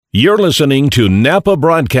You're listening to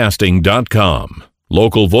NapaBroadcasting.com.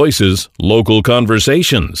 Local voices, local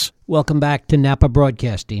conversations. Welcome back to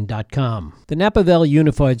NapaBroadcasting.com. The Napa Valley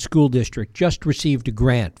Unified School District just received a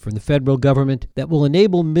grant from the federal government that will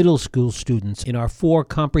enable middle school students in our 4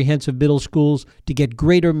 comprehensive middle schools to get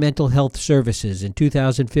greater mental health services in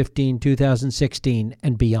 2015, 2016,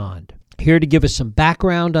 and beyond. Here to give us some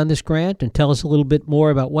background on this grant and tell us a little bit more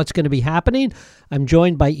about what's going to be happening, I'm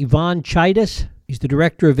joined by Ivan Chaitis. He's the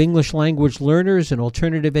Director of English Language Learners and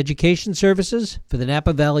Alternative Education Services for the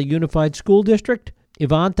Napa Valley Unified School District.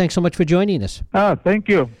 Ivan, thanks so much for joining us. Thank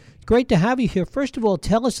you. Great to have you here. First of all,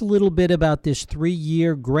 tell us a little bit about this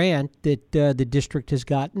 3-year grant that the district has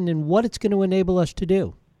gotten and what it's going to enable us to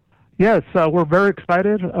do. Yes, we're very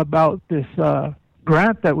excited about this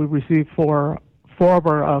grant that we received for 4 of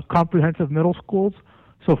our comprehensive middle schools.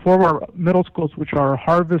 So 4 of our middle schools, which are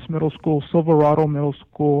Harvest Middle School, Silverado Middle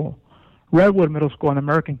School, Redwood Middle School, and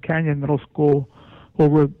American Canyon Middle School,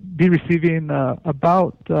 will be receiving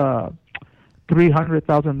about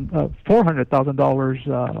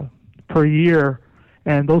 $400,000 per year,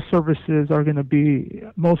 and those services are going to be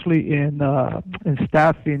mostly in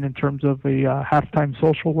staffing in terms of a half-time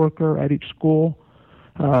social worker at each school,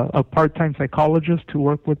 a part-time psychologist to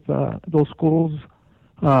work with those schools,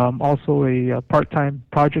 also a part-time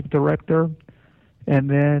project director,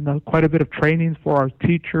 and then quite a bit of trainings for our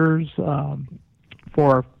teachers, for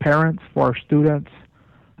our parents, for our students,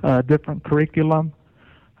 different curriculum.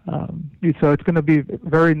 So it's going to be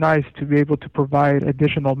very nice to be able to provide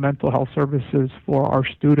additional mental health services for our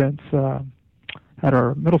students at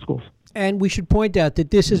our middle schools. And we should point out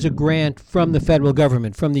that this is a grant from the federal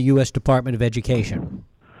government, from the U.S. Department of Education.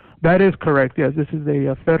 That is correct, yes. This is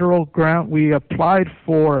a federal grant. We applied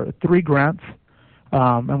for 3 grants,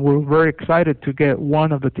 and we're very excited to get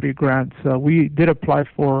one of the 3 grants. We did apply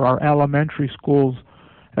for our elementary schools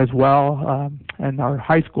as well, and our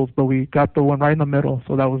high schools, but we got the one right in the middle,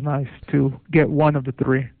 so that was nice to get one of the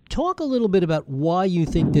 3. Talk a little bit about why you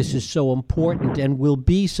think this is so important and will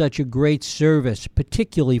be such a great service,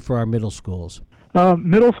 particularly for our middle schools.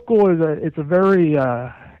 Middle school it's a very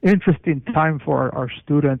interesting time for our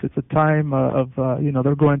students. It's a time of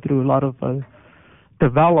they're going through a lot of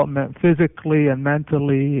development physically and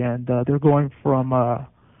mentally, and they're going from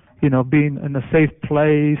being in a safe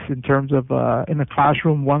place in terms of in a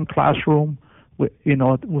classroom, one classroom with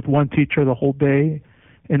one teacher the whole day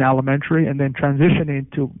in elementary, and then transitioning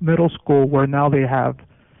to middle school where now they have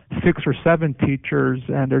 6 or 7 teachers,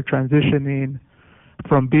 and they're transitioning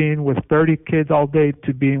from being with 30 kids all day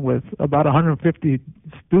to being with about 150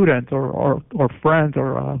 students or friends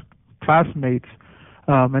or classmates.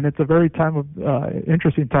 And it's a very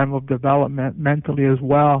interesting time of development mentally as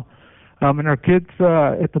well. And our kids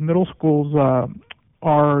at the middle schools are,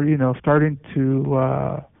 starting to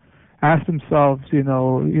ask themselves,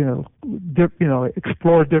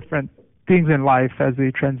 explore different things in life as they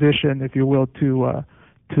transition, if you will, to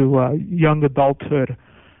young adulthood.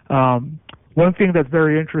 One thing that's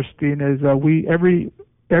very interesting is we every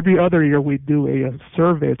other year we do a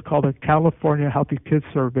survey. It's called a California Healthy Kids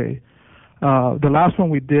Survey. The last one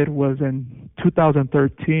we did was in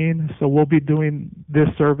 2013, so we'll be doing this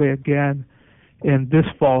survey again in this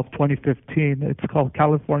fall of 2015. It's called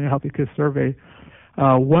California Healthy Kids Survey.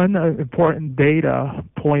 One important data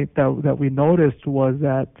point that we noticed was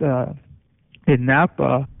that in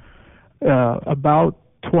Napa, about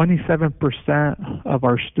 27% of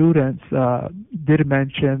our students did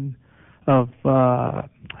mention of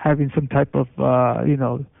having some type of,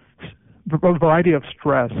 variety of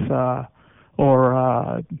stress,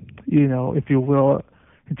 or if you will,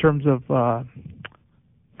 in terms of,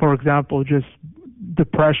 for example, just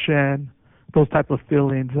depression, those type of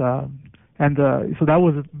feelings. And so that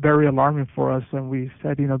was very alarming for us, and we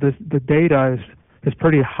said, the data is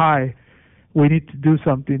pretty high. We need to do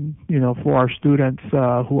something, for our students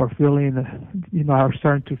who are feeling, are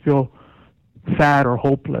starting to feel sad or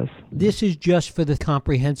hopeless. This is just for the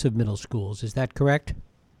comprehensive middle schools, is that correct?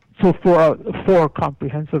 So for 4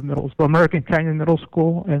 comprehensive middle schools, American Canyon Middle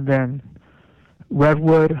School, and then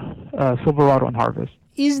Redwood, Silverado, and Harvest.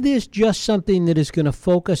 Is this just something that is going to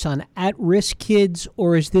focus on at-risk kids,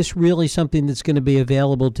 or is this really something that's going to be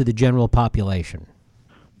available to the general population?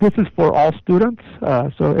 This is for all students,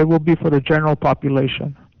 so it will be for the general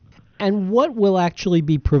population. And what will actually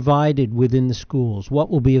be provided within the schools? What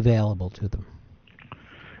will be available to them?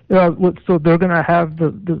 So they're going to have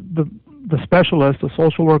the specialist, the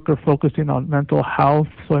social worker, focusing on mental health.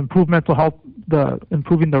 So improving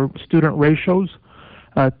the student ratios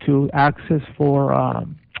to access for,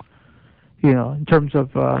 in terms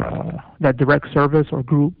of that direct service or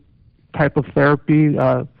group type of therapy.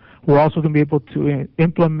 We're also going to be able to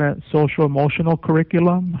implement social emotional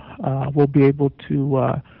curriculum. We'll be able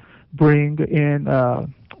to bring in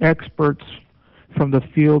experts from the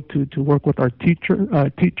field to work with our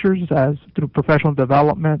teachers as through professional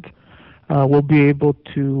development. We'll be able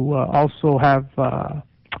to also have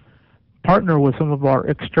partner with some of our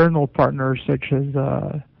external partners, such as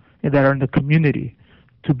that are in the community,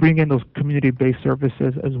 to bring in those community-based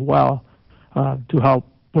services as well to help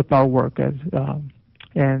with our work.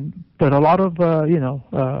 But a lot of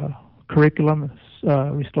curriculum,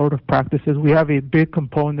 restorative practices. We have a big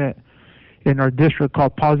component in our district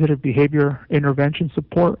called positive behavior intervention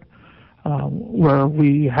support, where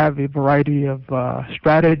we have a variety of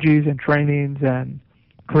strategies and trainings and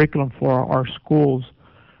curriculum for our schools.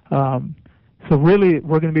 So really,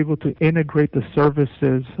 we're going to be able to integrate the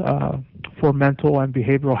services for mental and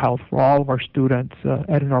behavioral health for all of our students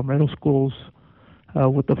at our middle schools,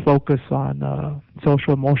 with the focus on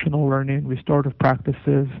social emotional learning, restorative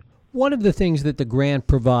practices. One of the things that the grant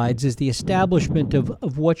provides is the establishment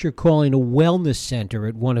of what you're calling a wellness center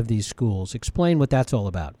at one of these schools. Explain what that's all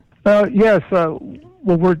about. Yes. So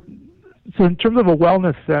in terms of a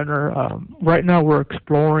wellness center, right now we're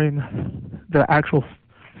exploring the actual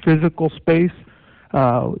physical space.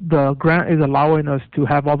 The grant is allowing us to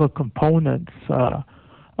have all the components of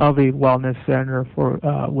a wellness center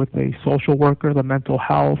with a social worker, the mental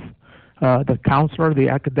health, the counselor, the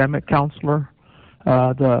academic counselor,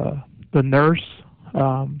 the nurse,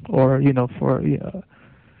 so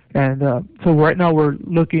right now we're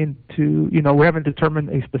looking to, we haven't determined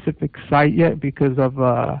a specific site yet because of,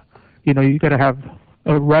 you got to have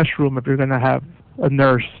a restroom if you're going to have a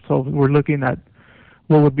nurse. So we're looking at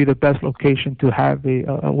what would be the best location to have a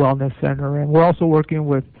wellness center. And we're also working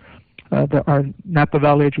with our Napa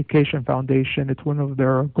Valley Education Foundation. It's one of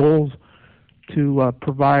their goals to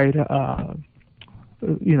provide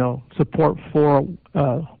support for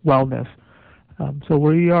wellness. So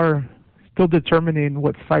we are still determining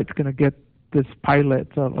what site's going to get this pilot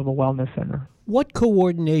of a wellness center. What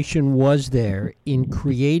coordination was there in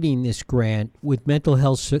creating this grant with mental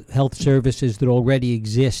health services that already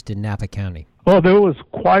exist in Napa County? Oh, there was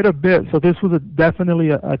quite a bit. So this was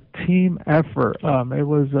definitely a team effort. It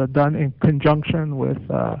was done in conjunction with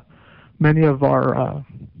many of our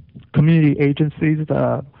community agencies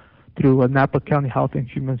through Napa County Health and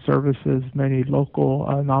Human Services, many local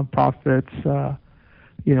nonprofits.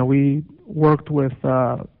 We worked with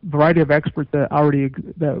a variety of experts that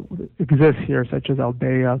exist here, such as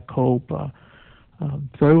Aldea, COPE.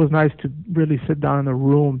 So it was nice to really sit down in a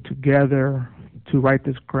room together to write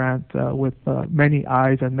this grant with many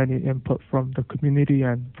eyes and many input from the community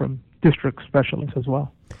and from district specialists as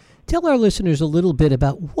well. Tell our listeners a little bit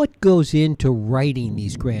about what goes into writing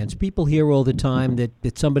these grants. People hear all the time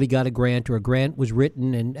that somebody got a grant or a grant was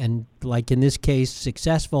written and like in this case,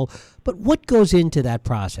 successful. But what goes into that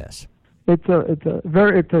process? It's a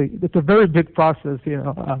very big process.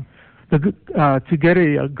 To get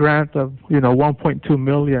a grant of 1.2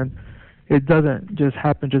 million, it doesn't just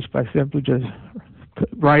happen just by simply just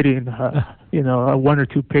writing 1 or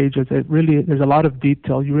 2 pages. There's a lot of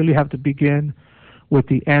detail. You really have to begin with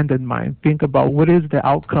the end in mind. Think about what is the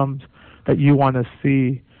outcomes that you want to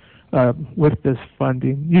see with this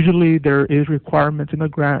funding. Usually there is requirements in the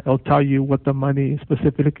grant. It'll tell you what the money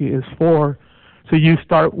specifically is for. So you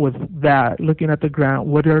start with that, looking at the grant.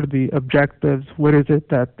 What are the objectives? What is it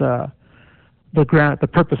that the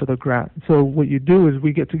purpose of the grant? So what you do is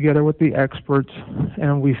we get together with the experts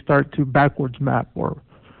and we start to backwards map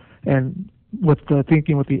and with the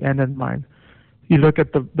thinking with the end in mind. You look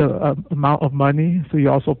at the amount of money, so you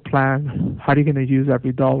also plan how are you going to use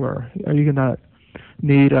every dollar. Are you going to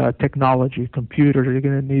need technology, computers? Are you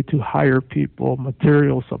going to need to hire people,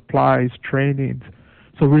 materials, supplies, trainings?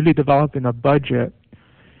 So really developing a budget,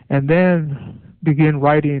 and then begin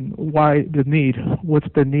writing why the need. What's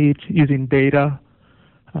the need using data,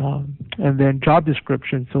 and then job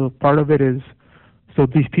description. So part of it is, so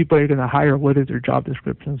these people are going to hire, what is their job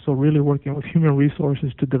description? So really working with human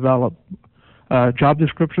resources to develop job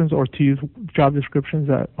descriptions or to use job descriptions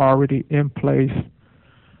that are already in place.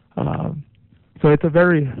 So it's a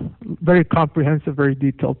very, very comprehensive, very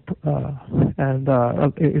detailed, and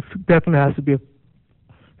it definitely has to be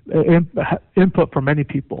input from many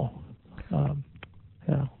people.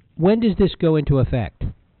 When does this go into effect?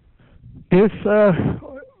 This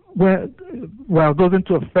it goes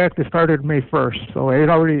into effect. It started May 1st, so it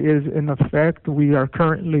already is in effect. We are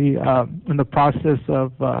currently in the process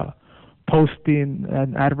of posting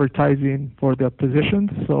and advertising for the positions.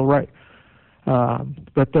 So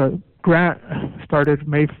but grant started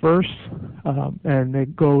May 1st, and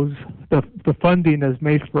it goes, the funding is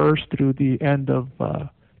May 1st through the end of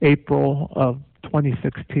April of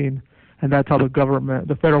 2016, and that's how the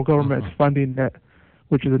federal government is funding it,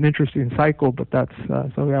 which is an interesting cycle, but that's,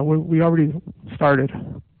 we already started.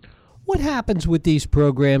 What happens with these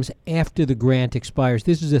programs after the grant expires?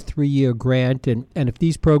 This is a 3-year grant, and if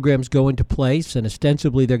these programs go into place, and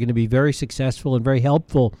ostensibly they're going to be very successful and very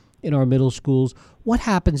helpful in our middle schools, what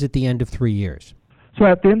happens at the end of 3 years? So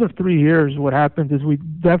at the end of 3 years, what happens is we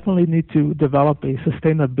definitely need to develop a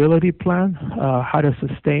sustainability plan, how to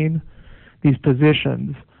sustain these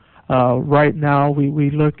positions. Right now, we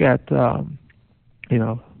look at, there's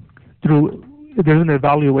an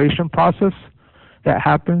evaluation process that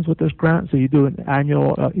happens with this grant. So you do an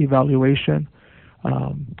annual evaluation.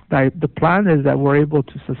 The plan is that we're able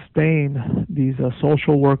to sustain these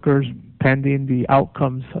social workers pending the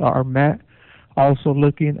outcomes are met. Also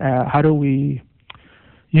looking at how do we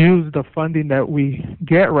use the funding that we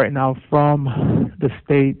get right now from the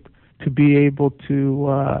state to be able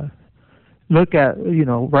to look at,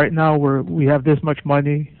 right now we have this much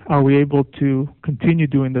money. Are we able to continue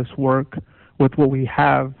doing this work with what we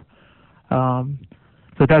have?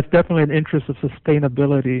 So that's definitely an interest of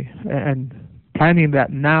sustainability and planning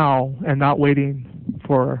that now and not waiting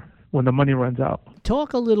for when the money runs out.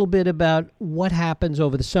 Talk a little bit about what happens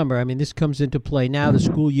over the summer. I mean, this comes into play now. The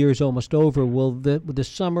school year is almost over. Will the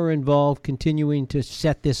summer involve continuing to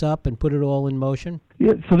set this up and put it all in motion?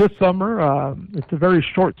 Yeah, so this summer, it's a very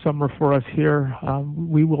short summer for us here.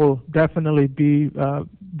 We will definitely be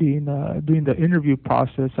doing the interview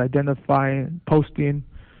process, identifying, posting,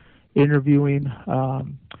 interviewing,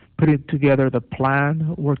 putting together the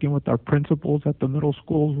plan, working with our principals at the middle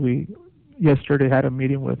schools. We yesterday had a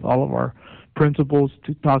meeting with all of our principals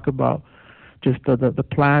to talk about just the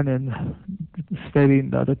plan and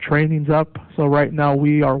setting the trainings up. So right now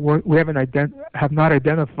we have not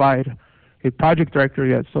identified a project director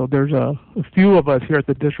yet. So there's a few of us here at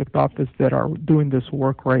the district office that are doing this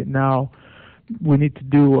work right now. We need to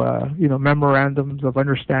do memorandums of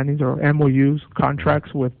understandings or MOUs,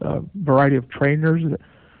 contracts with a variety of trainers.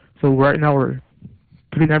 So right now we're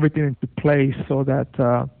putting everything into place so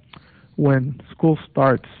that when school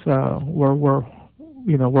starts, we're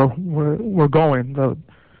going.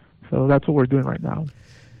 So that's what we're doing right now.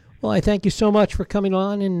 Well, I thank you so much for coming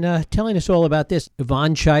on and telling us all about this.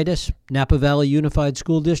 Yvonne Chaitis, Napa Valley Unified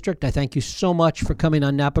School District, I thank you so much for coming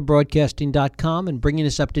on NapaBroadcasting.com and bringing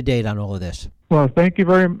us up to date on all of this. Well, thank you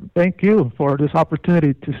for this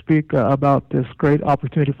opportunity to speak about this great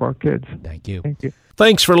opportunity for our kids. Thank you. Thank you.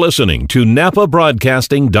 Thanks for listening to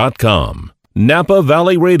NapaBroadcasting.com. Napa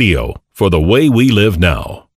Valley Radio, for the way we live now.